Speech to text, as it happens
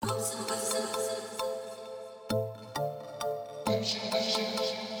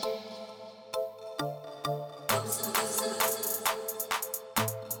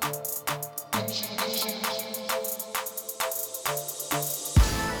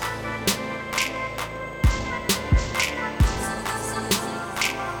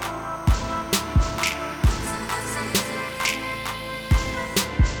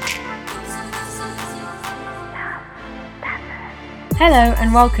Hello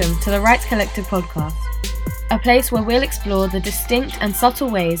and welcome to the Rights Collective podcast, a place where we'll explore the distinct and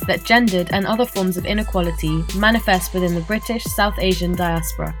subtle ways that gendered and other forms of inequality manifest within the British South Asian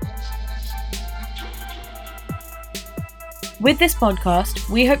diaspora. With this podcast,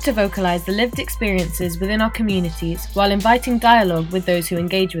 we hope to vocalise the lived experiences within our communities while inviting dialogue with those who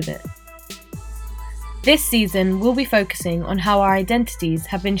engage with it. This season, we'll be focusing on how our identities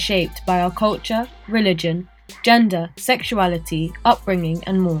have been shaped by our culture, religion, gender, sexuality, upbringing,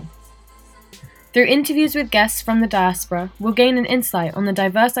 and more. Through interviews with guests from the diaspora, we'll gain an insight on the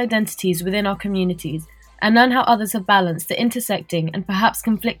diverse identities within our communities and learn how others have balanced the intersecting and perhaps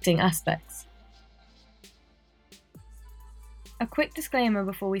conflicting aspects. A quick disclaimer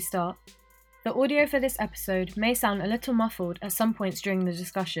before we start. The audio for this episode may sound a little muffled at some points during the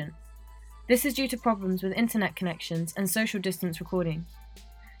discussion. This is due to problems with internet connections and social distance recording.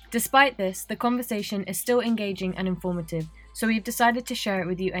 Despite this, the conversation is still engaging and informative, so we've decided to share it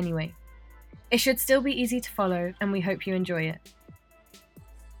with you anyway. It should still be easy to follow, and we hope you enjoy it.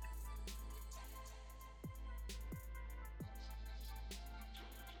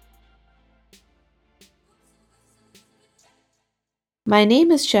 My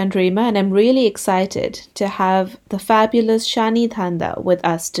name is Chandrima, and I'm really excited to have the fabulous Shani Dhanda with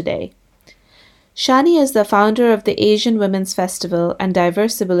us today. Shani is the founder of the Asian Women's Festival and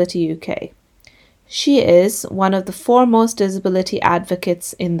Diversibility UK. She is one of the foremost disability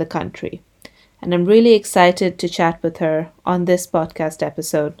advocates in the country, and I'm really excited to chat with her on this podcast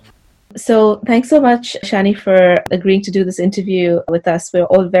episode. So thanks so much, Shani, for agreeing to do this interview with us. We're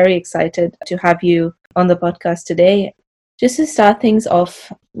all very excited to have you on the podcast today. Just to start things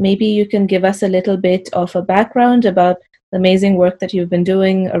off, maybe you can give us a little bit of a background about the amazing work that you've been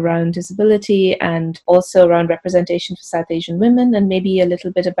doing around disability and also around representation for South Asian women, and maybe a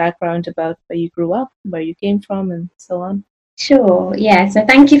little bit of background about where you grew up, where you came from, and so on. Sure, yeah, so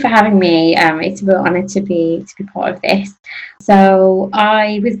thank you for having me. It's a real honour to be part of this. So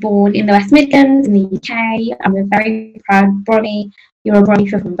I was born in the West Midlands in the UK. I'm a very proud Bronny. You're a Bronny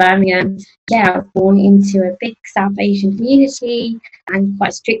from Birmingham. Yeah, I was born into a big South Asian community and quite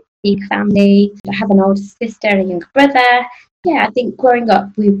a strict Sikh family. I have an older sister and a younger brother. Yeah, I think growing up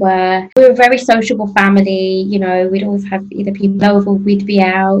we were a very sociable family. You know, we'd always have either people over, we'd be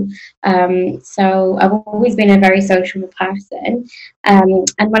out. So I've always been a very sociable person. And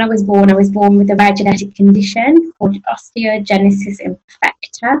when I was born with a rare genetic condition called osteogenesis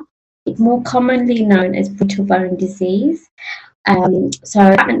imperfecta. It's more commonly known as brittle bone disease. So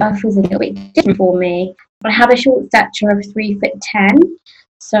that meant life was a little bit different for me. I have a short stature of 3'10".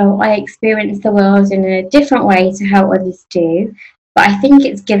 So I experience the world in a different way to how others do, but I think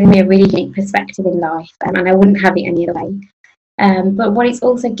it's given me a really unique perspective in life, and I wouldn't have it any other way. But what it's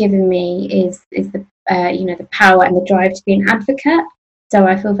also given me is the the power and the drive to be an advocate. So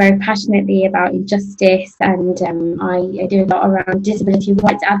I feel very passionately about injustice, and I do a lot around disability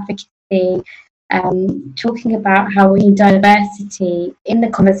rights advocacy, talking about how we need diversity in the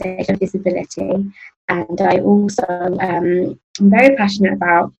conversation of disability. And I also am very passionate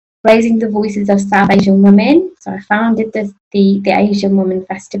about raising the voices of South Asian women. So I founded the Asian Women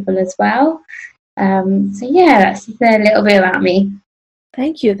Festival as well. So yeah, that's just a little bit about me.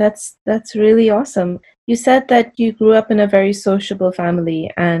 Thank you. That's really awesome. You said that you grew up in a very sociable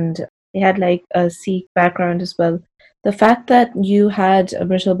family and they had like a Sikh background as well. The fact that you had a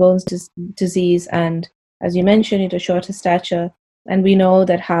brittle bones disease and, as you mentioned, you had a shorter stature, and we know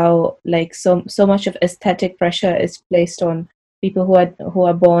that how like so much of aesthetic pressure is placed on people who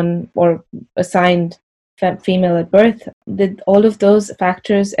are born or assigned female at birth. Did all of those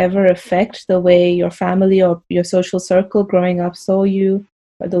factors ever affect the way your family or your social circle growing up saw you,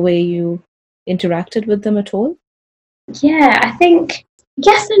 or the way you interacted with them at all? Yeah, I think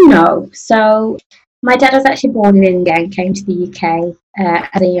yes and no. So my dad was actually born in India and came to the UK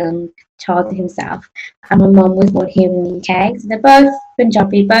as a young child himself. And my mum was born here in the UK. So they're both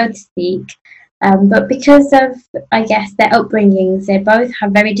Punjabi, both Sikh. But because of, I guess, their upbringings, they both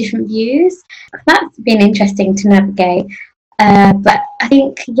have very different views. That's been interesting to navigate. But I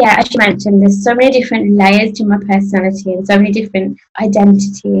think, yeah, as you mentioned, there's so many different layers to my personality and so many different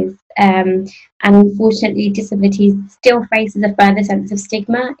identities. And unfortunately, disability still faces a further sense of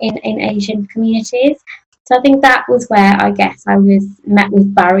stigma in Asian communities. So I think that was where I guess I was met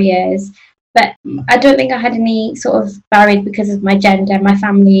with barriers. But I don't think I had any sort of barriers because of my gender. My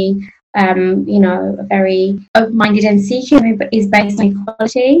family, are very open-minded and seeking, but is based on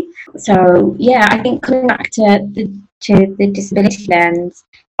equality. So yeah, I think coming back to the disability lens,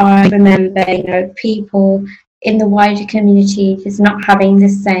 I remember, people in the wider community just not having the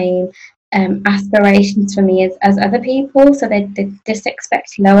same aspirations for me as other people, so they just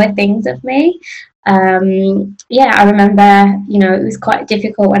expect lower things of me. Yeah, I remember, it was quite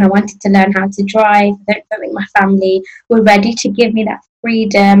difficult when I wanted to learn how to drive. I don't think my family were ready to give me that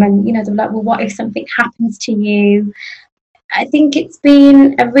freedom, and they were like, well, what if something happens to you? I think it's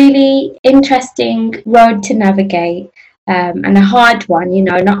been a really interesting road to navigate, and a hard one.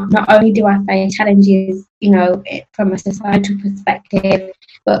 Not only do I face challenges, from a societal perspective,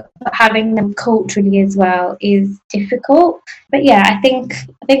 but having them culturally as well is difficult. But yeah, I think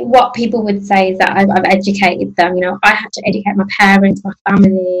what people would say is that I've educated them. I had to educate my parents, my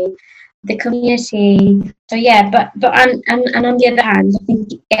family, the community. So yeah, but and on the other hand, I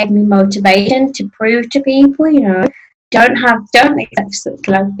think it gave me motivation to prove to people, don't accept such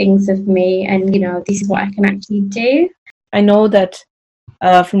low things of me, and this is what I can actually do. I know that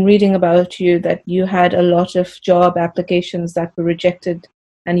from reading about you that you had a lot of job applications that were rejected,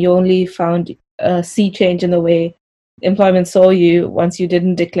 and you only found a sea change in the way employment saw you once you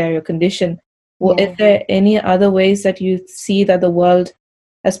didn't declare your condition. Well, Yeah. is there any other ways that you see that the world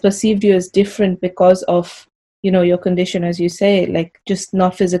has perceived you as different because of your condition, as you say, like just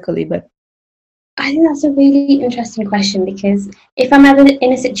not physically, but I think that's a really interesting question, because if I'm ever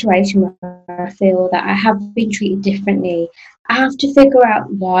in a situation where I feel that I have been treated differently, I have to figure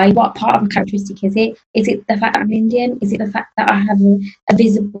out why. What part of my characteristic is it? Is it the fact that I'm Indian? Is it the fact that I have a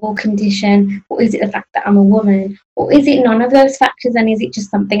visible condition? Or is it the fact that I'm a woman? Or is it none of those factors, and is it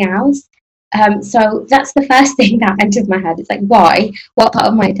just something else? So that's the first thing that enters my head. It's like, why? What part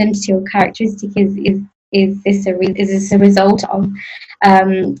of my identity or characteristic is this a result of?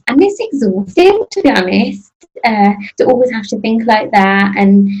 And it's exhausting, to be honest, to always have to think like that,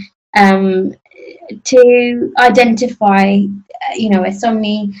 and to identify, as so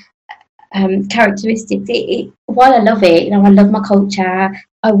many characteristics. While I love it, I love my culture.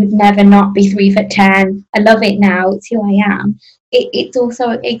 I would never not be 3'10". I love it now. It's who I am. It's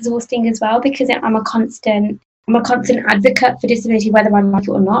also exhausting as well, because I'm a constant advocate for disability, whether I like it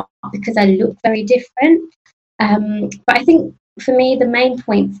or not, because I look very different. But I think for me, the main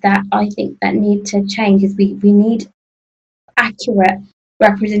points that I think that need to change is we need accurate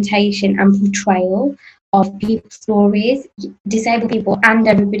representation and portrayal of people's stories, disabled people and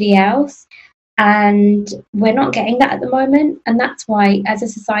everybody else. And we're not getting that at the moment. And that's why, as a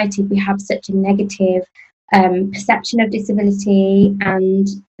society, we have such a negative perception of disability. And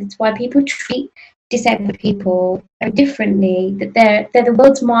it's why people treat disabled people very differently, that they're the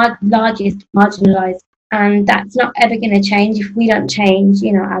world's largest marginalised. And that's not ever going to change if we don't change,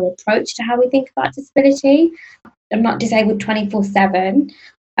 our approach to how we think about disability. I'm not disabled 24/7,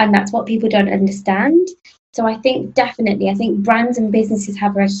 and that's what people don't understand. So I think brands and businesses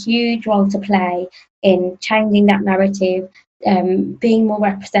have a huge role to play in changing that narrative, being more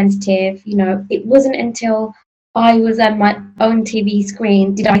representative. It wasn't until I was on my own TV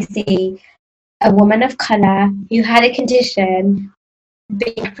screen did I see a woman of colour who had a condition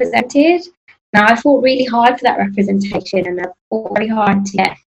being represented. Now, I fought really hard for that representation, and I fought very hard to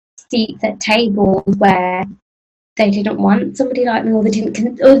get seats at tables where they didn't want somebody like me, or they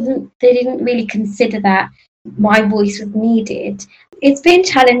didn't really consider that my voice was needed. It's been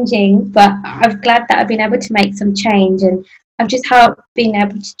challenging, but I'm glad that I've been able to make some change, and I've just helped being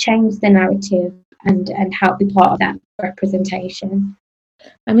able to change the narrative and help be part of that representation.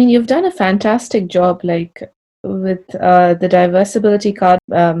 I mean, you've done a fantastic job, like with the Diversibility card.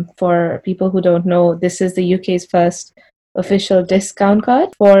 For people who don't know, this is the UK's first official discount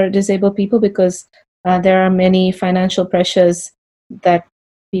card for disabled people, because there are many financial pressures that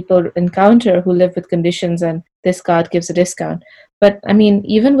people encounter who live with conditions, and this card gives a discount. But I mean,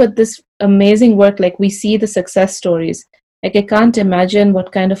 even with this amazing work, like we see the success stories, like I can't imagine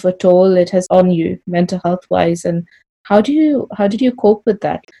what kind of a toll it has on you mental health wise, and how did you cope with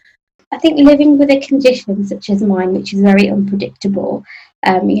that? I think living with a condition such as mine, which is very unpredictable,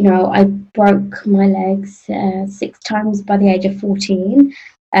 I broke my legs 6 times by the age of 14.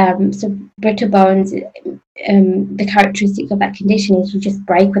 So brittle bones, the characteristic of that condition is you just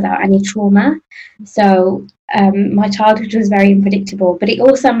break without any trauma. So my childhood was very unpredictable, but it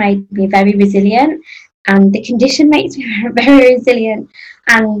also made me very resilient, and the condition makes me very resilient,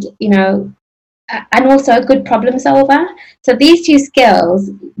 and and also a good problem solver. So these 2 skills,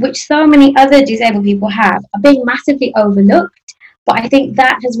 which so many other disabled people have, are being massively overlooked. But I think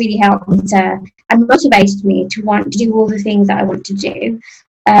that has really helped me and motivated me to want to do all the things that I want to do.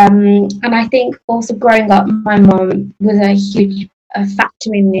 And I think also growing up, my mum was a huge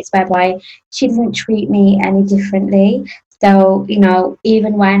factor in this, whereby she didn't treat me any differently. So,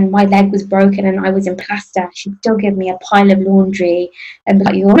 even when my leg was broken and I was in plaster, she'd still give me a pile of laundry and be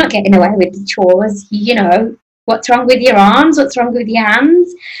like, "You're not getting away with the chores, what's wrong with your arms? What's wrong with your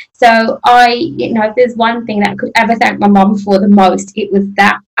hands?" So if there's one thing that I could ever thank my mum for the most, it was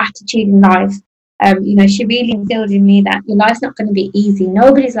that attitude in life. She really instilled in me that your life's not going to be easy.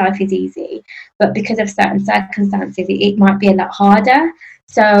 Nobody's life is easy, but because of certain circumstances, it might be a lot harder.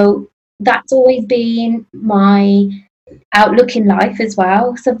 So that's always been my outlook in life as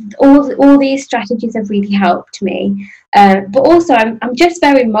well. So all these strategies have really helped me. But also, I'm just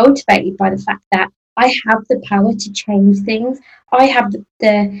very motivated by the fact that I have the power to change things. I have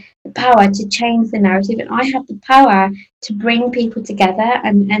the power to change the narrative, and I have the power to bring people together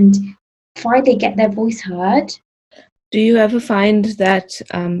and finally get their voice heard. Do you ever find that,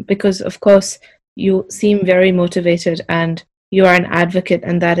 because of course you seem very motivated and you are an advocate,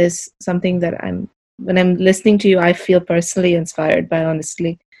 and that is something that when I'm listening to you, I feel personally inspired by,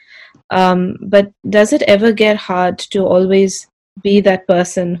 honestly. But does it ever get hard to always be that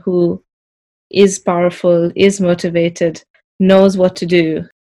person who is powerful, is motivated, knows what to do?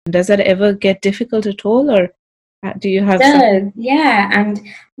 Does that ever get difficult at all, or do you have does, yeah, and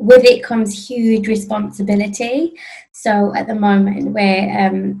with it comes huge responsibility. So at the moment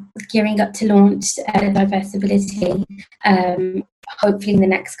we're gearing up to launch diversibility, hopefully in the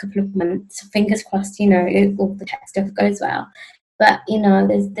next couple of months. Fingers crossed, all the tech stuff goes well. But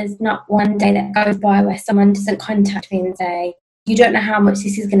there's not one day that goes by where someone doesn't contact me and say, "You don't know how much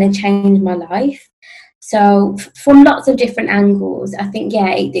this is going to change my life." So from lots of different angles, I think,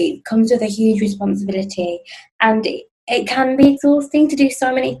 yeah, it comes with a huge responsibility, and it can be exhausting to do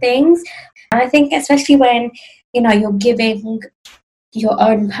so many things. And I think especially when, you're giving your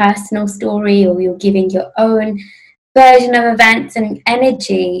own personal story, or you're giving your own version of events and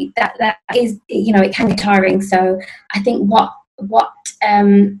energy, that is, it can be tiring. So I think what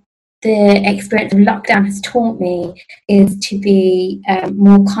the experience of lockdown has taught me is to be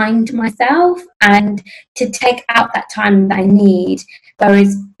more kind to myself and to take out that time that I need.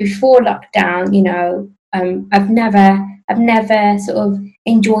 Whereas before lockdown, I've never sort of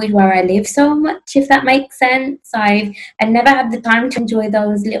enjoyed where I live so much, if that makes sense. I never had the time to enjoy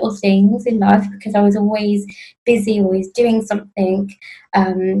those little things in life because I was always busy, always doing something.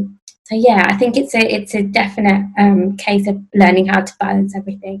 So yeah, I think it's a definite case of learning how to balance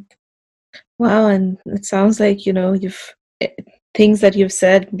everything. Wow, and it sounds like, you've things that you've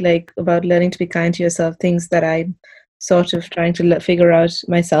said, like about learning to be kind to yourself, things that I'm sort of trying to figure out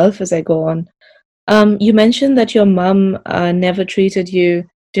myself as I go on. You mentioned that your mum never treated you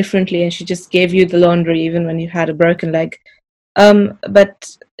differently, and she just gave you the laundry even when you had a broken leg.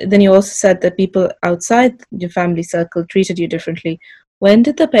 But then you also said that people outside your family circle treated you differently. When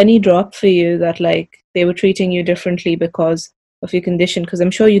did the penny drop for you that, like, they were treating you differently because of your condition? Because I'm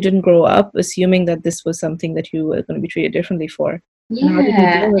sure you didn't grow up assuming that this was something that you were going to be treated differently for. And how did you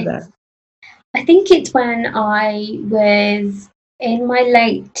Yeah, deal with that? I think it's when I was in my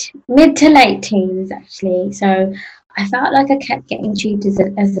mid to late teens, actually. So I felt like I kept getting treated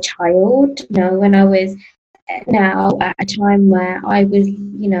as a child, when I was now at a time where I was,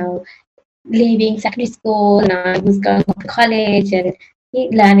 leaving secondary school and I was going off to college and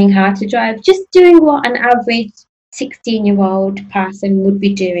learning how to drive, just doing what an average 16-year-old person would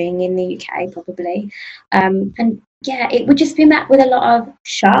be doing in the UK, probably. And yeah, it would just be met with a lot of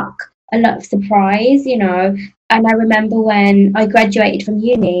shock, a lot of surprise, And I remember when I graduated from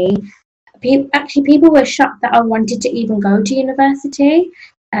uni, people were shocked that I wanted to even go to university.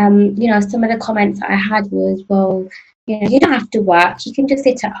 Some of the comments I had was, "Well, you don't have to work. You can just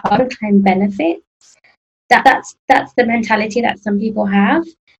sit at home and claim benefits." That's the mentality that some people have.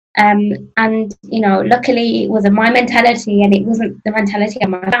 And luckily it wasn't my mentality, and it wasn't the mentality of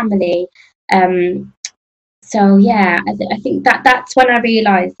my family. So yeah, I think that's when I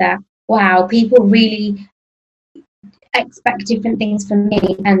realised that, wow, people really expect different things from me,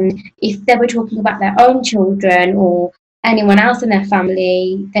 and if they were talking about their own children or anyone else in their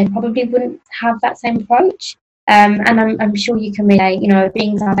family, they probably wouldn't have that same approach. And I'm sure you can relate,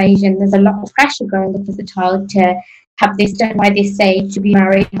 being South Asian, there's a lot of pressure growing up as a child to have this done by this age, to be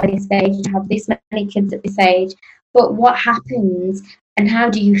married by this age, to have this many kids at this age. But what happens and how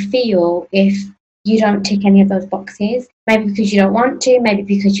do you feel if you don't tick any of those boxes? Maybe because you don't want to, maybe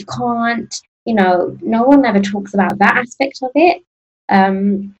because you can't. No one ever talks about that aspect of it.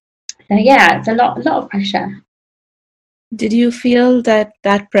 So yeah, it's a lot of pressure. Did you feel that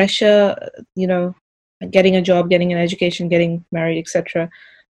pressure, getting a job, getting an education, getting married, etc.,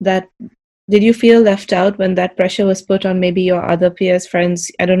 that did you feel left out when that pressure was put on maybe your other peers,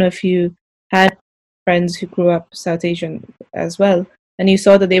 friends? I don't know if you had friends who grew up South Asian as well, and you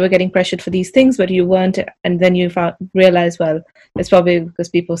saw that they were getting pressured for these things, but you weren't, and then you realized, well, it's probably because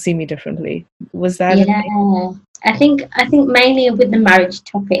people see me differently. Was that a Yeah, thing? I think mainly with the marriage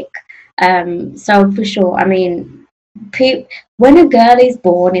topic. So for sure, I mean, when a girl is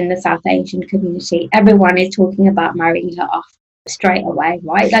born in the South Asian community, everyone is talking about marrying her off straight away,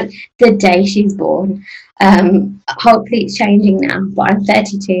 right? Like the day she's born. Hopefully it's changing now, but I'm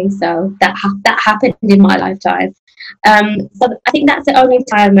 32, so that happened in my lifetime. So I think that's the only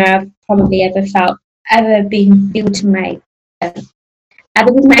time where I've probably ever been able to make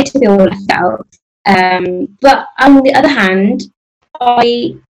ever been made to feel left out. But on the other hand,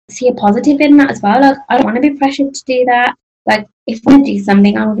 I see a positive in that as well. Like, I don't want to be pressured to do that. Like, if I want to do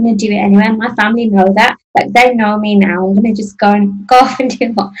something, I'm going to do it anyway. And my family know that. Like, they know me now. I'm going to just go off and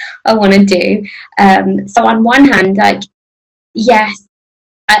do what I want to do. So on one hand, like, yes,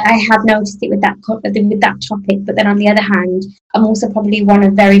 I have noticed it with that topic, but then on the other hand, I'm also probably one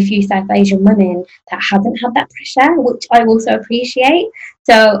of very few South Asian women that haven't had that pressure, which I also appreciate.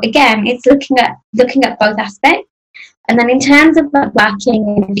 So again, it's looking at both aspects. And then in terms of like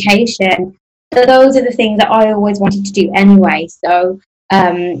working in education, those are the things that I always wanted to do anyway. So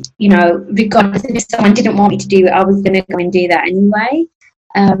regardless if someone didn't want me to do it, I was going to go and do that anyway.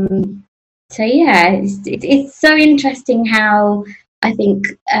 So yeah, it's so interesting how I think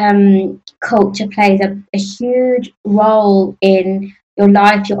culture plays a huge role in your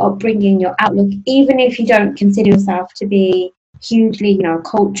life, your upbringing, your outlook, even if you don't consider yourself to be hugely,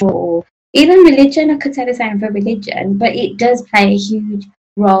 cultural or even religion. I could say the same for religion, but it does play a huge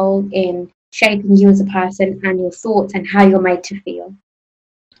role in shaping you as a person and your thoughts and how you're made to feel.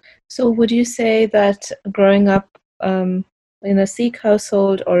 So would you say that growing up in a Sikh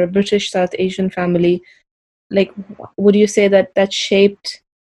household or a British South Asian family, like, would you say that shaped,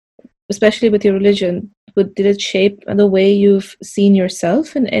 especially with your religion, did it shape the way you've seen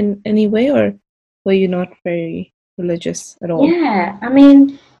yourself in any way, or were you not very religious at all? Yeah, I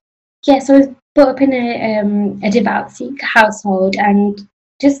mean, so I was brought up in a devout Sikh household, and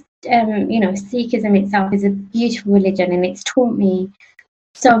just Sikhism itself is a beautiful religion, and it's taught me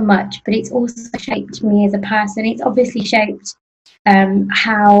so much, but it's also shaped me as a person. It's obviously shaped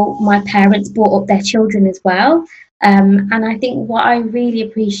how my parents brought up their children as well. And I think what I really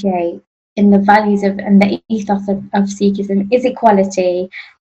appreciate in the values of and the ethos of Sikhism is equality,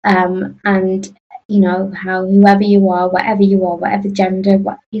 and how whoever you are, whatever gender,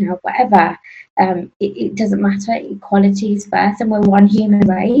 whatever, it doesn't matter. Equality is first, and we're one human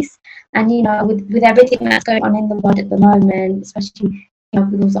race. And with everything that's going on in the world at the moment, especially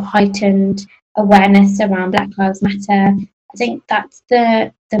with also heightened awareness around Black Lives Matter, I think that's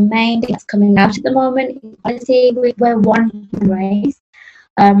the main thing that's coming out at the moment. Equality, we're one human race.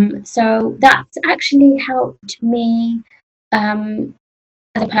 So that's actually helped me as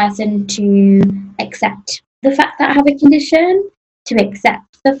a person to accept the fact that I have a condition, to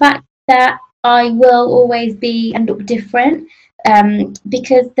accept the fact that I will always be and look different.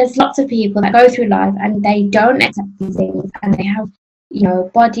 Because there's lots of people that go through life and they don't accept these things, and they have,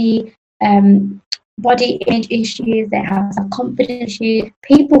 body image issues, they have self-confidence issues,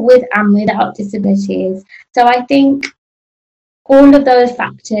 people with and without disabilities. So I think all of those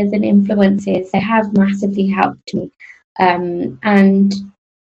factors and influences, they have massively helped me. And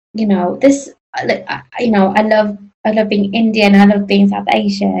this, I love being Indian, I love being South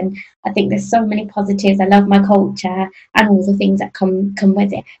Asian. I think there's so many positives. I love my culture and all the things that come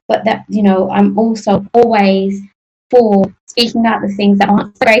with it. But that, I'm also always for speaking out the things that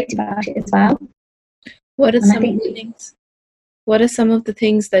aren't so great about it as well. What are some of the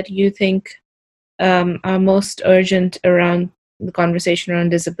things that you think are most urgent around the conversation around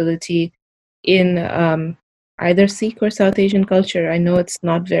disability in either Sikh or South Asian culture? I know it's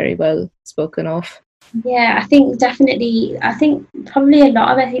not very well spoken of. Yeah, I think definitely. I think probably a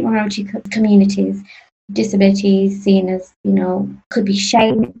lot of ethnic minority communities, disabilities seen as, could be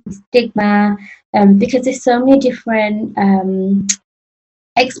shame, stigma, because there's so many different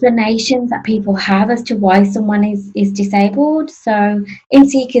explanations that people have as to why someone is disabled. So in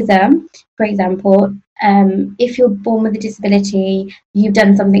Sikhism, for example, if you're born with a disability, you've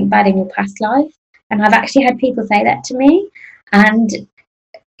done something bad in your past life. And I've actually had people say that to me, and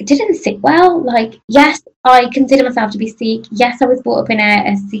it didn't sit well. Like, yes, I consider myself to be Sikh. Yes, I was brought up in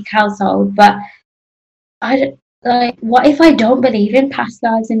a Sikh household, but what if I don't believe in past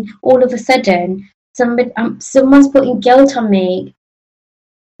lives, and all of a sudden someone's putting guilt on me?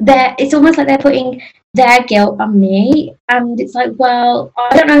 It's almost like they're putting their guilt on me, and it's like, well,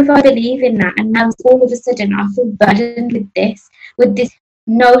 I don't know if I believe in that, and now all of a sudden I feel burdened with this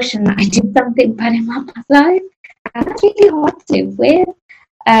notion that I did something bad in my past life, and that's really hard to live with.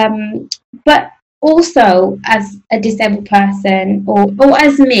 But also, as a disabled person, or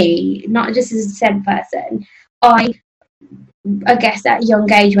as me, not just as a disabled person, I guess at a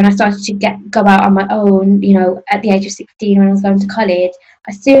young age, when I started to go out on my own, at the age of 16 when I was going to college,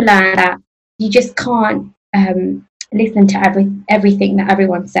 I soon learned that you just can't listen to everything that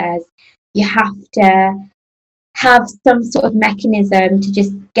everyone says. You have to have some sort of mechanism to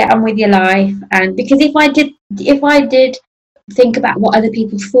just get on with your life. And because if I did think about what other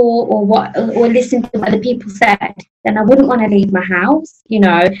people thought, or listen to what other people said, then I wouldn't want to leave my house.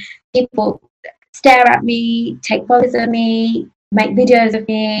 People stare at me, take photos of me, make videos of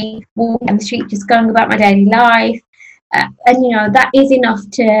me, walk down the street, just going about my daily life. And that is enough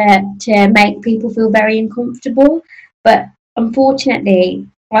to make people feel very uncomfortable. But unfortunately,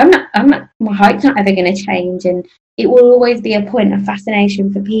 my height's not ever going to change, and it will always be a point of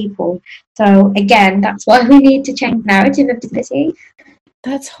fascination for people. So again, that's why we need to change the narrative of disability.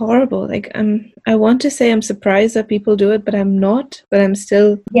 That's horrible. Like, I want to say I'm surprised that people do it, but I'm not. But I'm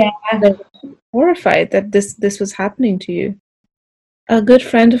still like, horrified that this was happening to you. A good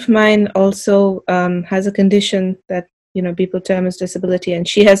friend of mine also has a condition that people term as disability, and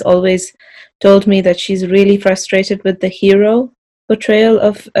she has always told me that she's really frustrated with the hero portrayal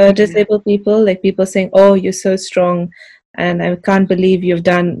of disabled people, like people saying, "Oh, you're so strong, and I can't believe you've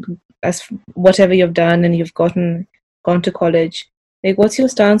done as whatever you've done, and you've gone to college." Like, what's your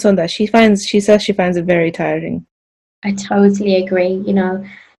stance on that? She says she finds it very tiring. I totally agree.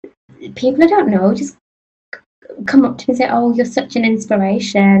 People I don't know just come up to me and say, "Oh, you're such an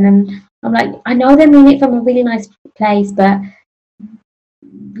inspiration," and I'm like, I know they mean it from a really nice place, but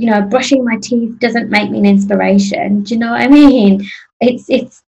brushing my teeth doesn't make me an inspiration. Do you know what I mean? It's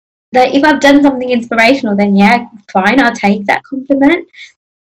like, if I've done something inspirational, then yeah, fine, I'll take that compliment.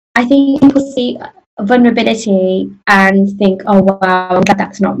 I think people see vulnerability and think, "Oh wow,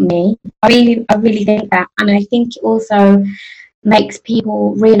 that's not me." I really think that, and I think it also makes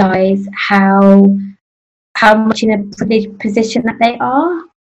people realise how much in a privileged position that they are.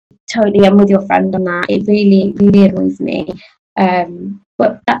 Totally, I'm with your friend on that. It really, really annoys me.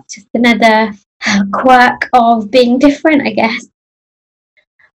 But that's just another quirk of being different, I guess.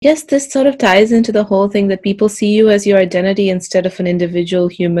 Yes, this sort of ties into the whole thing that people see you as your identity instead of an individual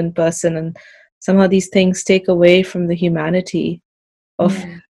human person, and somehow these things take away from the humanity of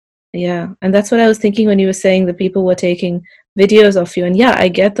and that's what I was thinking when you were saying that people were taking videos of you. And yeah, I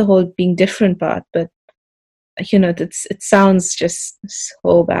get the whole being different part, but it sounds just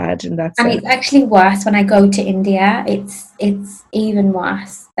so bad in that sense. And it's actually worse when I go to India. It's even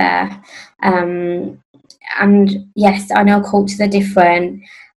worse there. And yes, I know cultures are different,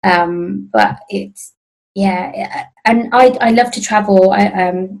 but it's and I love to travel.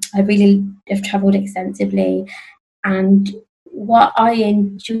 I really have travelled extensively, and what I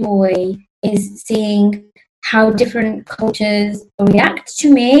enjoy is seeing how different cultures react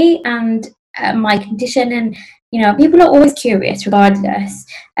to me and my condition. And people are always curious regardless.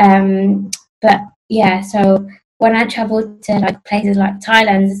 But yeah, so when I travelled to like places like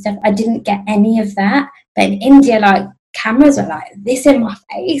Thailand and stuff, I didn't get any of that. But in India, like, cameras were like this in my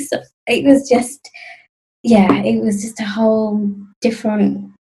face. It was just a whole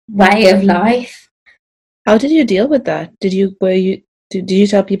different way of life. How did you deal with that? Did you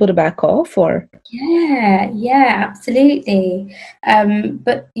tell people to back off, or? Yeah, absolutely.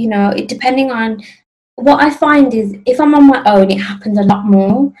 But it depending on what I find is, if I'm on my own, it happens a lot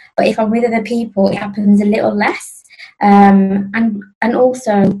more. But if I'm with other people, it happens a little less. And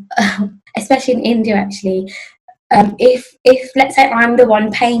also, especially in India, actually, if let's say I'm the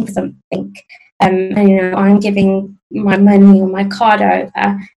one paying for something, and I'm giving my money or my card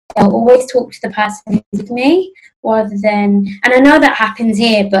over, they'll always talk to the person who's with me, rather than, and I know that happens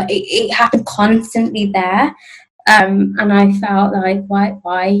here, but it happens constantly there. And I felt like,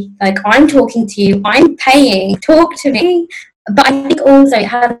 why? Like, I'm talking to you, I'm paying, talk to me. But I think also it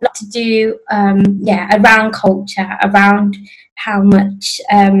has a lot to do, around culture, around how much,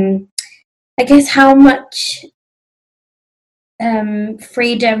 how much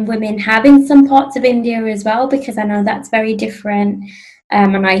freedom women have in some parts of India as well, because I know that's very different.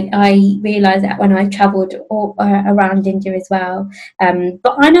 And I realised that when I travelled around India as well.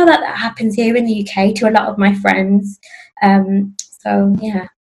 But I know that happens here in the UK to a lot of my friends. So, yeah.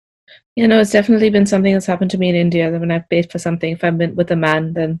 It's definitely been something that's happened to me in India, that when I've paid for something, if I've been with a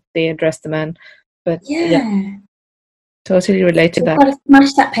man, then they address the man. But yeah totally relate to that. We've got to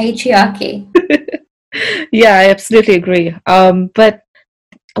smash that patriarchy. Yeah, I absolutely agree. But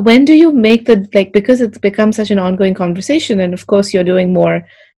when do you make the, like, because it's become such an ongoing conversation, and of course you're doing more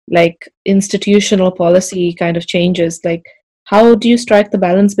like institutional policy kind of changes, like how do you strike the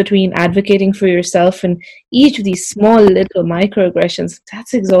balance between advocating for yourself and each of these small little microaggressions?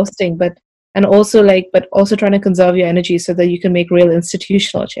 That's exhausting, and also but also trying to conserve your energy so that you can make real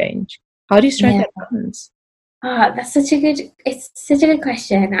institutional change. How do you strike Yeah. that balance? That's it's such a good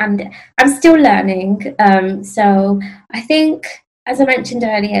question, and I'm still learning. So I think, as I mentioned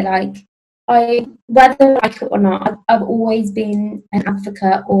earlier, like whether I like it or not, I've always been an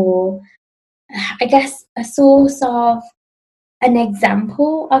advocate, or I guess a source of an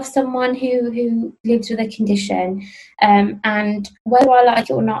example of someone who lives with a condition. And whether I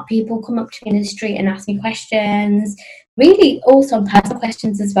like it or not, people come up to me in the street and ask me questions, really also personal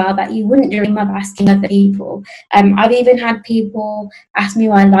questions as well, that you wouldn't dream of asking other people. I've even had people ask me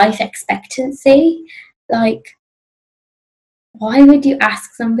my life expectancy. Like, why would you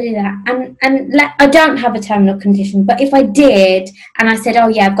ask somebody that? I don't have a terminal condition, but if I did and I said, oh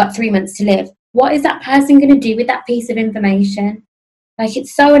yeah, I've got 3 months to live, what is that person going to do with that piece of information? Like,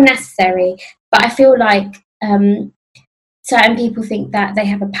 it's so unnecessary. But I feel like certain people think that they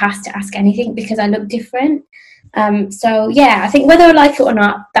have a pass to ask anything because I look different. So yeah, I think whether I like it or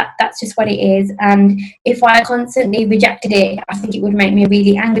not, that's just what it is. And if I constantly rejected it, I think it would make me a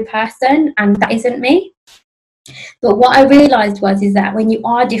really angry person, and that isn't me. But what I realised is that when you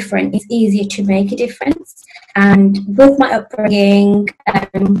are different, it's easier to make a difference. And with my upbringing,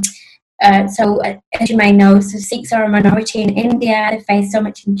 as you may know, so Sikhs are a minority in India. They face so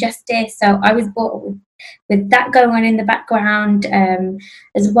much injustice. So I was brought up with that going on in the background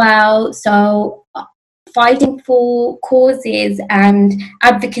as well. So fighting for causes and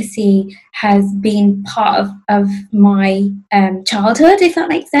advocacy has been part of my childhood, if that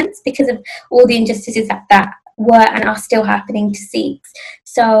makes sense, because of all the injustices that were and are still happening to Sikhs.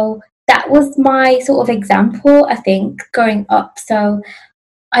 So that was my sort of example, I think, growing up. So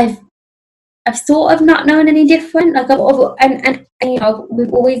I've sort of not known any different. Like and you know,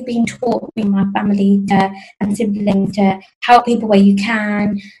 we've always been taught in my family and siblings to help people where you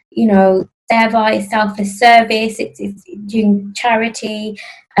can. You know, seva is selfless service. It's doing charity,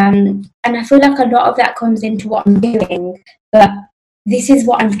 and I feel like a lot of that comes into what I'm doing. But this is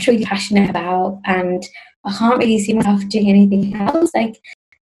what I'm truly passionate about, and I can't really see myself doing anything else. Like,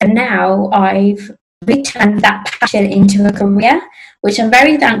 and now I've returned that passion into a career, which I'm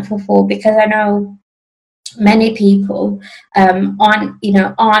very thankful for, because I know many people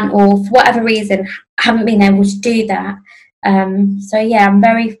aren't, or for whatever reason haven't been able to do that. So yeah, I'm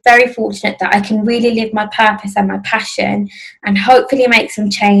very, very fortunate that I can really live my purpose and my passion, and hopefully make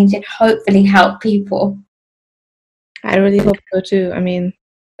some change and hopefully help people. I really hope so too. I mean,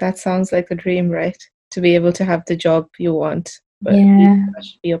 that sounds like a dream, right? To be able to have the job you want, but Yeah.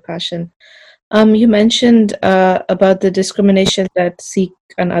 be your passion. You mentioned about the discrimination that Sikh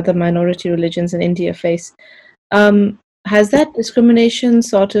and other minority religions in India face. Has that discrimination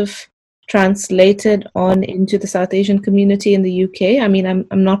sort of translated on into the South Asian community in the UK? I mean,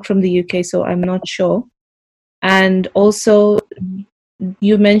 I'm not from the UK, so I'm not sure. And also,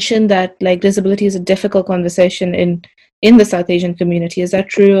 you mentioned that like disability is a difficult conversation in the South Asian community. Is that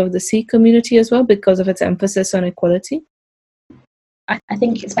true of the Sikh community as well, because of its emphasis on equality? I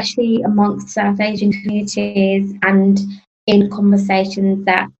think especially amongst South Asian communities and in conversations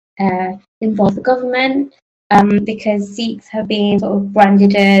that involve the government, because Sikhs have been sort of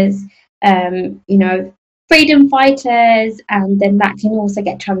branded as, freedom fighters, and then that can also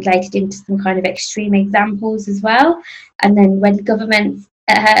get translated into some kind of extreme examples as well. And then when governments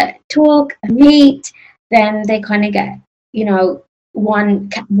talk and meet, then they kind of get,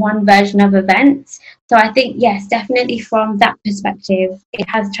 one version of events. So I think, yes, definitely from that perspective, it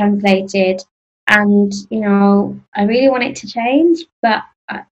has translated. And, I really want it to change, but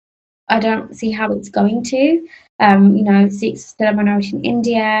I don't see how it's going to. Sikhs are still a minority in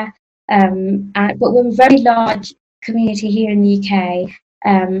India, but we're a very large community here in the UK.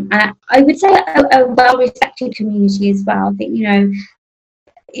 And I would say a well-respected community as well. I think,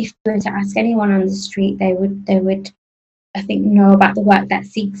 if we were to ask anyone on the street, they would I think know about the work that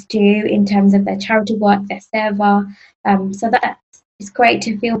Sikhs do in terms of their charity work, their seva. So that it's great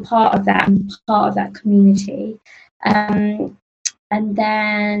to feel part of that and part of that community. And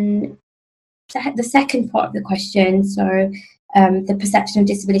then the second part of the question, so the perception of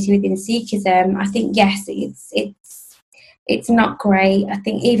disability within Sikhism, I think yes, it's not great. I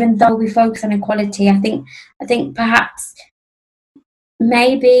think even though we focus on equality, I think perhaps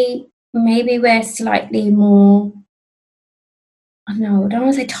maybe we're slightly more, no, I don't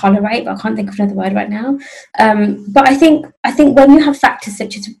want to say tolerate, but I can't think of another word right now. But I think when you have factors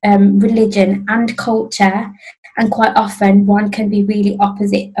such as religion and culture, and quite often one can be really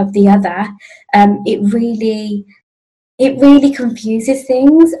opposite of the other, it really confuses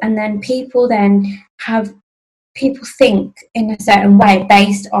things, and then people think in a certain way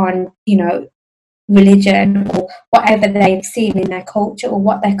based on religion or whatever they've seen in their culture or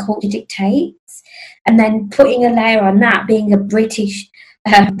what their culture dictates, and then putting a layer on that, being a British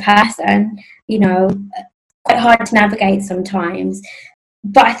person, quite hard to navigate sometimes.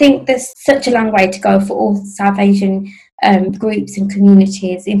 But I think there's such a long way to go for all South Asian groups and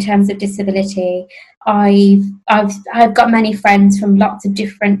communities in terms of disability. I've got many friends from lots of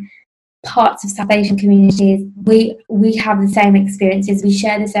different parts of South Asian communities. We have the same experiences. We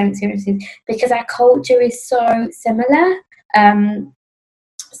share the same experiences because our culture is so similar.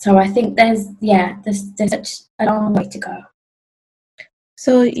 So I think there's such a long way to go.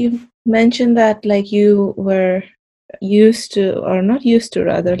 So you mentioned that like you were used to, or not used to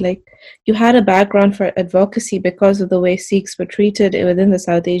rather, like you had a background for advocacy because of the way Sikhs were treated within the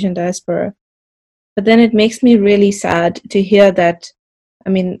South Asian diaspora. But then it makes me really sad to hear that, I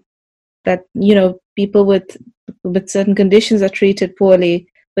mean, that, people with certain conditions are treated poorly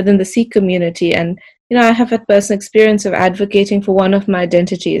within the Sikh community. And, I have had personal experience of advocating for one of my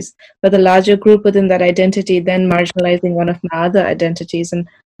identities, but the larger group within that identity then marginalizing one of my other identities. And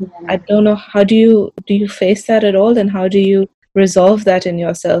I don't know, how do you face that at all? And how do you resolve that in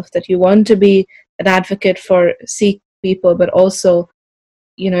yourself, that you want to be an advocate for Sikh people, but also,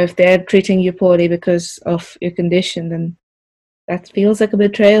 if they're treating you poorly because of your condition, then that feels like a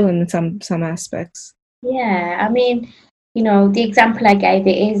betrayal in some aspects. Yeah, I mean, the example I gave,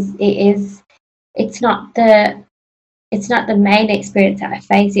 it's not the main experience that I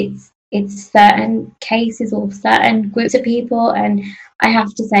face. It's certain cases or certain groups of people, and I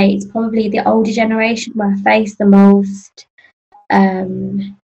have to say it's probably the older generation where I face the most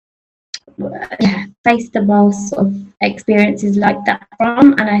sort of experiences like that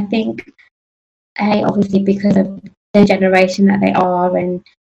from. And I think obviously because of the generation that they are, and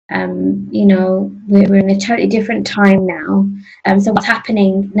we're in a totally different time now. So what's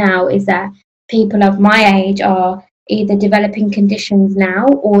happening now is that people of my age are either developing conditions now,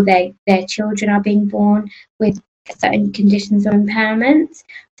 or their children are being born with certain conditions or impairments.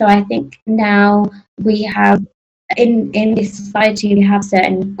 So I think now we have in this society, we have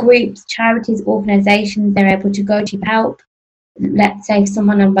certain groups, charities, organisations they're able to go to help. Let's say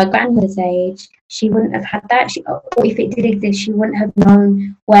someone of my grandmother's age, she wouldn't have had that. Or if it did exist, she wouldn't have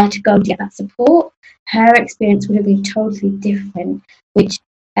known where to go to get that support. Her experience would have been totally different, which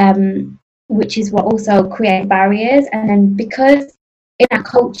is what also creates barriers. And then because in our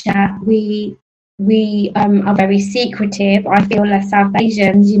culture we are very secretive, I feel as South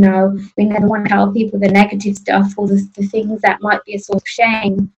Asians, we never want to tell people the negative stuff or the things that might be a source of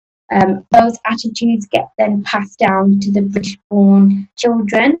shame. Those attitudes get then passed down to the British-born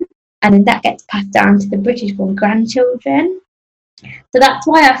children, and then that gets passed down to the British-born grandchildren. So that's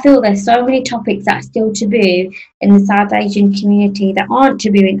why I feel there's so many topics that are still taboo in the South Asian community that aren't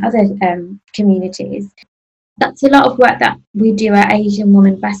taboo in other communities. That's a lot of work that we do at Asian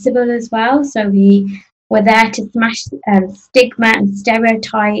Women Festival as well. So we're there to smash stigma and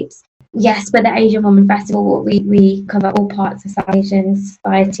stereotypes. Yes, we're the Asian Women Festival. We cover all parts of South Asian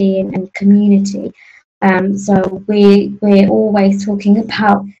society and community. So we're always talking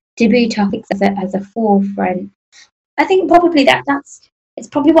about taboo topics as a forefront. I think probably it's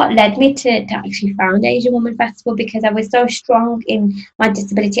probably what led me to actually found Asian Women Festival, because I was so strong in my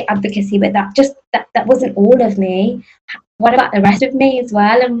disability advocacy, but that wasn't all of me. What about the rest of me as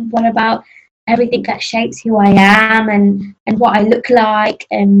well? And what about everything that shapes who I am and what I look like,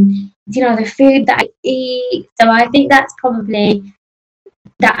 and the food that I eat? So I think that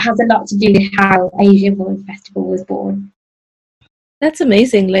has a lot to do with how Asian Women Festival was born. That's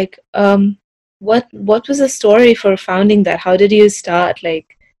amazing. Like, what was the story for founding that? How did you start?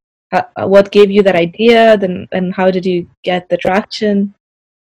 Like, what gave you that idea? Then, and how did you get the traction?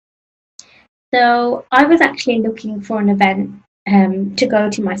 So I was actually looking for an event to go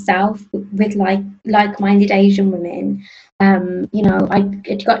to myself with like-minded Asian women.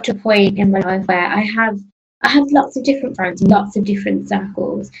 It got to a point in my life where I have lots of different friends, lots of different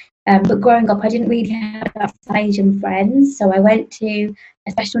circles. But growing up, I didn't really have lots of Asian friends. So I went to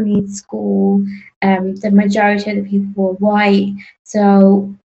a special needs school. The majority of the people were white.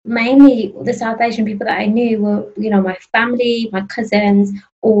 So mainly the South Asian people that I knew were, my family, my cousins,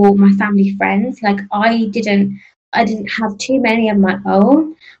 or my family friends. Like I didn't I didn't have too many of my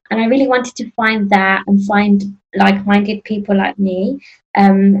own, and I really wanted to find that and find like-minded people like me.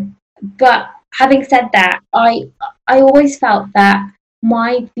 But having said that, I always felt that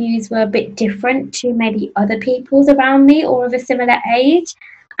my views were a bit different to maybe other people's around me or of a similar age.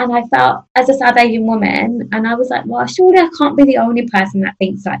 And I felt as a South Asian woman, and I was like, well, surely I can't be the only person that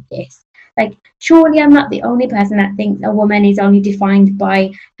thinks like this. Like, surely I'm not the only person that thinks a woman is only defined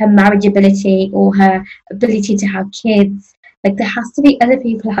by her marriageability or her ability to have kids. Like, there has to be other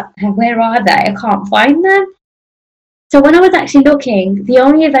people out there. Where are they? I can't find them. So when I was actually looking, the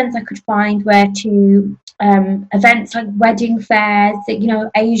only events I could find were to events like wedding fairs,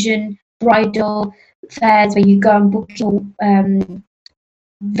 Asian bridal fairs where you go and book your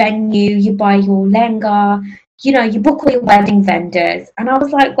venue, you buy your lehenga, you book all your wedding vendors. And I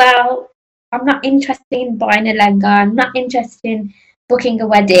was like, well, I'm not interested in buying a lehenga. I'm not interested in booking a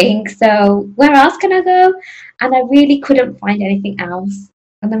wedding. So where else can I go? And I really couldn't find anything else.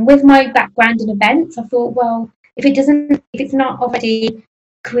 And then with my background in events, I thought, well, if it's not already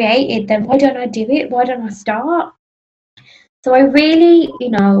created, then why don't I do it? Why don't I start? So I really,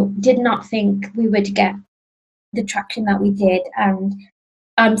 did not think we would get the traction that we did. And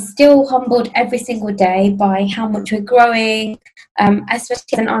I'm still humbled every single day by how much we're growing,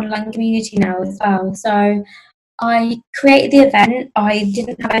 especially as an online community now as well. So I created the event. I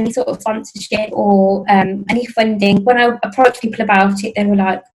didn't have any sort of sponsorship or any funding. When I approached people about it, they were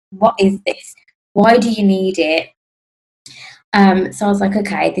like, what is this? Why do you need it? So I was like,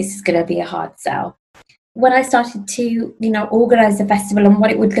 okay, this is going to be a hard sell. When I started to, organise the festival and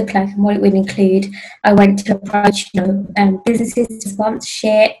what it would look like and what it would include, I went to approach, businesses to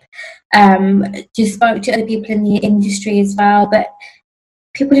sponsorship, just spoke to other people in the industry as well, but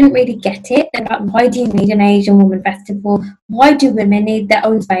people didn't really get it. They're like, why do you need an Asian Woman Festival? Why do women need their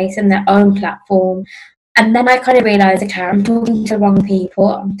own space and their own platform? And then I kind of realised, okay, I'm talking to the wrong people.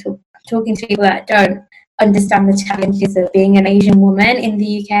 I'm talking to people that don't understand the challenges of being an Asian woman in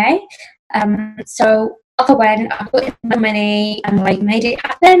the UK. So off I went, I put in my money and I made it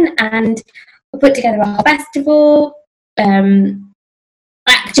happen, and I put together a whole festival.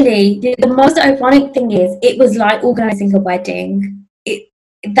 Actually, the most ironic thing is it was like organising a wedding.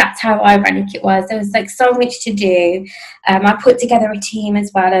 That's how ironic it was. There was like so much to do. I put together a team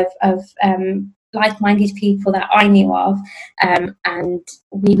as well of like-minded people that I knew of, and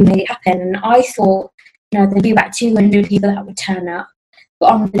we made it happen. And I thought, there'd be about 200 people that would turn up. But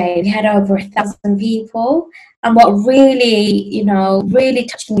on the day, we had over 1,000 people. And what really, really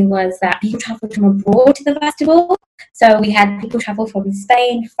touched me was that people travelled from abroad to the festival. So we had people travel from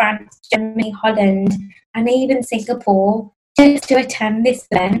Spain, France, Germany, Holland, and even Singapore just to attend this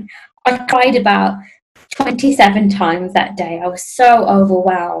event. I cried about 27 times that day. I was so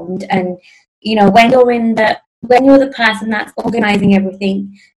overwhelmed. And, when you're the person that's organising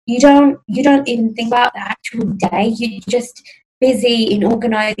everything, you don't even think about the actual day. You're just busy in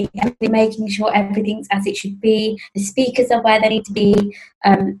organising everything, making sure everything's as it should be. The speakers are where they need to be,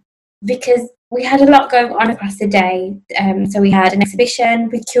 because we had a lot going on across the day. So we had an exhibition.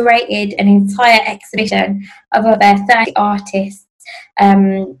 We curated an entire exhibition of over 30 artists,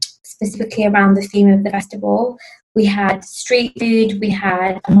 specifically around the theme of the festival. We had street food. We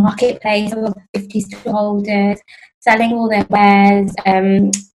had a marketplace of over 50 stallholders selling all their wares.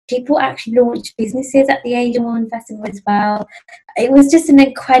 People actually launched businesses at the Asian Woman Festival as well. It was just an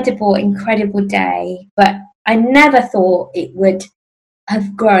incredible, incredible day. But I never thought it would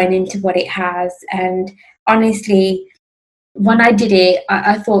have grown into what it has. And honestly, when I did it,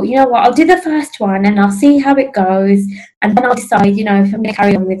 I thought, you know what, I'll do the first one and I'll see how it goes. And then I'll decide, if I'm going to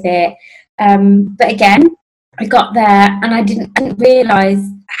carry on with it. But again, I got there and I didn't realise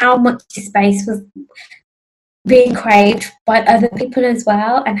how much space was being craved by other people as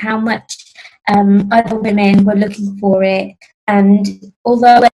well, and how much other women were looking for it. And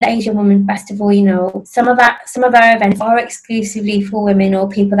although at the Asian Women Festival, some of our events are exclusively for women or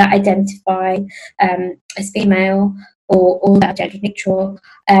people that identify as female or that are gender neutral,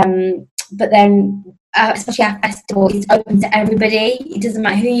 but then especially our festival is open to everybody. It doesn't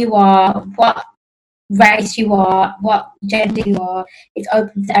matter who you are, what race you are, what gender you are, it's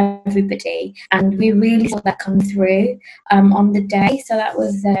open to everybody. And we really saw that come through on the day. So that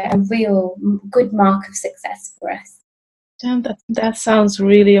was a real good mark of success for us. Damn, that sounds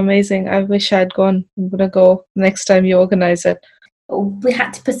really amazing. I wish I'd gone. I'm going to go next time you organise it. We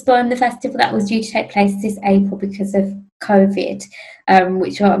had to postpone the festival that was due to take place this April because of COVID,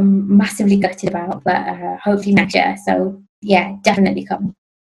 which I'm massively gutted about, but hopefully next year. So yeah, definitely come.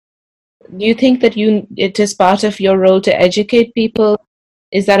 Do you think that it is part of your role to educate people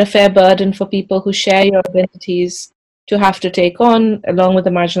Is that a fair burden for people who share your identities to have to take on, along with the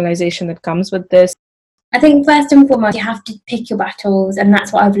marginalization that comes with this? I think first and foremost, you have to pick your battles, and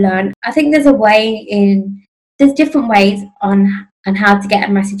that's what I've learned. I think there's different ways on how to get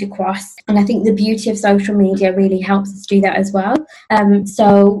a message across, and I think the beauty of social media really helps us do that as well.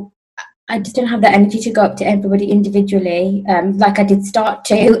 So I just don't have the energy to go up to everybody individually, like I did start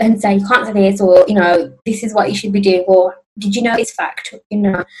to, and say you can't say this, or this is what you should be doing, or did you know it's fact,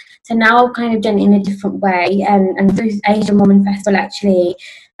 So now I've kind of done it in a different way, and through Asian Woman Festival actually.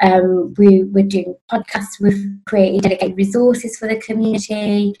 We're doing podcasts, we've created dedicated resources for the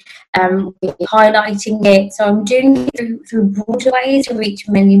community, we're highlighting it. So I'm doing it through broader ways to reach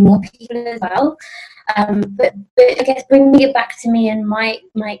many more people as well. But I guess bringing it back to me and my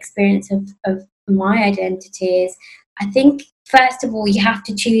experience of my identities, I think first of all you have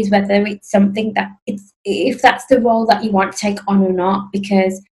to choose whether it's something that if that's the role that you want to take on or not,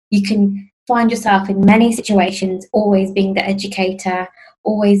 because you can find yourself in many situations always being the educator,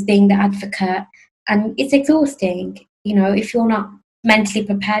 always being the advocate, and it's exhausting, if you're not mentally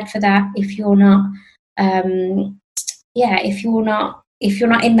prepared for that, if you're not if you're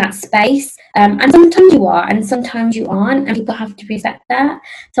not in that space, and sometimes you are and sometimes you aren't, and people have to respect that.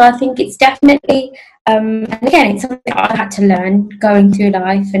 So I think it's definitely and again, it's something I had to learn going through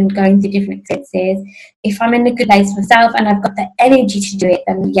life and going through different experiences. If I'm in a good place myself and I've got the energy to do it,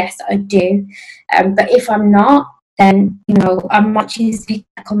 then yes, I do. But if I'm not, then I might choose to pick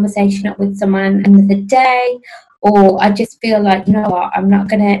that conversation up with someone another day, or I just feel like what, I'm not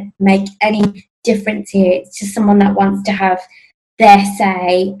going to make any difference here. It's just someone that wants to have their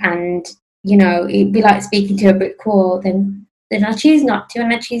say, and it'd be like speaking to a brick wall. Then I choose not to,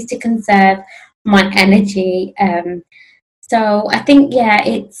 and I choose to conserve my energy. So I think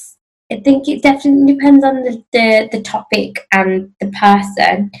it definitely depends on the topic and the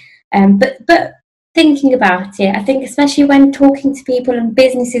person. But thinking about it, I think especially when talking to people and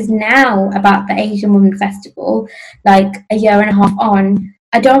businesses now about the Asian Women Festival, like a year and a half on,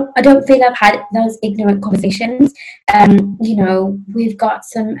 I don't feel I've had those ignorant conversations. We've got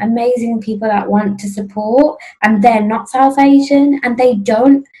some amazing people that want to support, and they're not South Asian, and they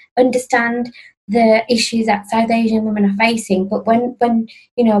don't understand the issues that South Asian women are facing. But when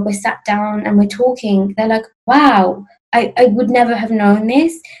we're sat down and we're talking, they're like, wow, I would never have known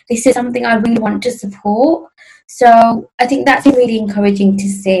this. This is something I really want to support. So I think that's really encouraging to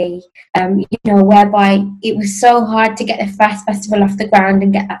see, whereby it was so hard to get the first festival off the ground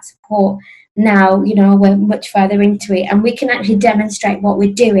and get that support. Now, we're much further into it, and we can actually demonstrate what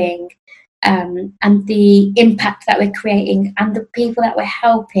we're doing, and the impact that we're creating and the people that we're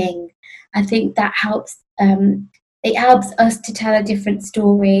helping. I think that helps. It helps us to tell a different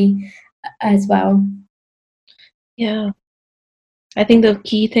story as well. Yeah. I think the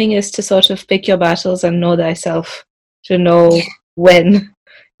key thing is to sort of pick your battles and know thyself, to know when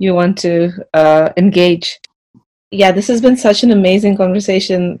you want to engage. Yeah, this has been such an amazing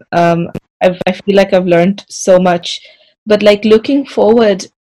conversation. I feel like I've learned so much. But looking forward,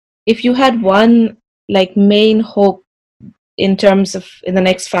 if you had one main hope in terms of in the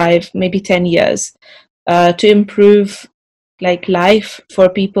next 5, maybe 10 years, to improve life for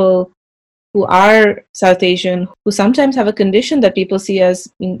people who are South Asian, who sometimes have a condition that people see as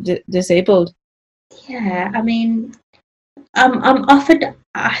being disabled. Yeah, I mean, I'm often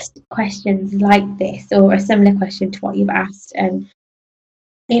asked questions like this, or a similar question to what you've asked, and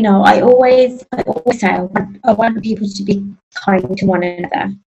I always say I want people to be kind to one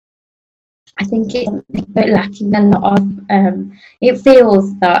another. I think it's a bit lacking a lot of. It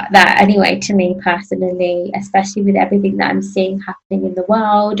feels that anyway to me personally, especially with everything that I'm seeing happening in the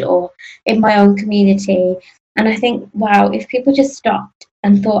world or in my own community. And I think, wow, if people just stopped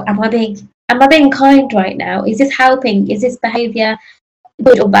and thought, am I being kind right now? Is this helping? Is this behaviour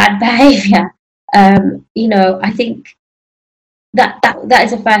good or bad behaviour? I think that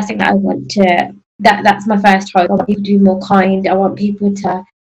is the first thing that I want to. That's my first hope. I want people to be more kind. I want people to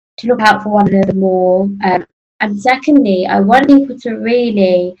look out for one another more. And secondly, I want people to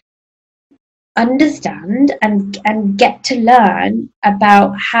really understand and get to learn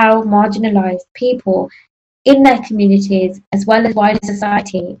about how marginalised people in their communities as well as wider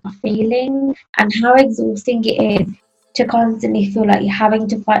society are feeling, and how exhausting it is to constantly feel like you're having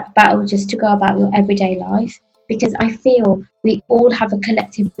to fight a battle just to go about your everyday life. Because I feel we all have a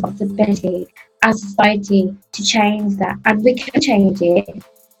collective responsibility as a society to change that, and we can change it.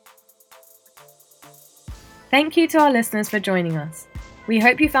 Thank you to our listeners for joining us. We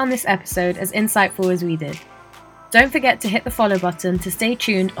hope you found this episode as insightful as we did. Don't forget to hit the follow button to stay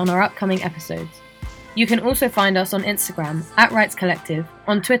tuned on our upcoming episodes. You can also find us on Instagram @Rights Collective,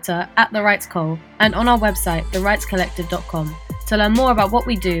 on Twitter @TheRightsCol, and on our website therightscollective.com to learn more about what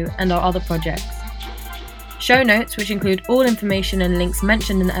we do and our other projects. Show notes, which include all information and links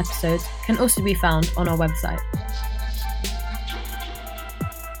mentioned in the episodes, can also be found on our website.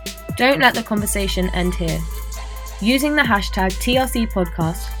 Don't let the conversation end here. Using the hashtag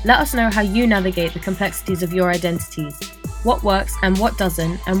 #TRCpodcast, let us know how you navigate the complexities of your identities, what works and what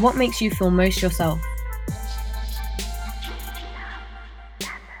doesn't, and what makes you feel most yourself.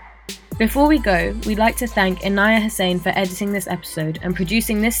 Before we go, we'd like to thank Inaya Hussain for editing this episode and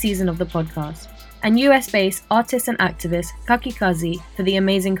producing this season of the podcast, and US-based artist and activist Kaki Kazi for the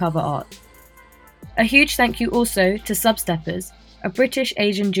amazing cover art. A huge thank you also to Substeppers, a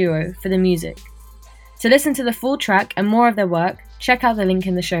British-Asian duo, for the music. To listen to the full track and more of their work, check out the link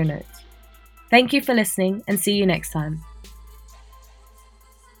in the show notes. Thank you for listening and see you next time.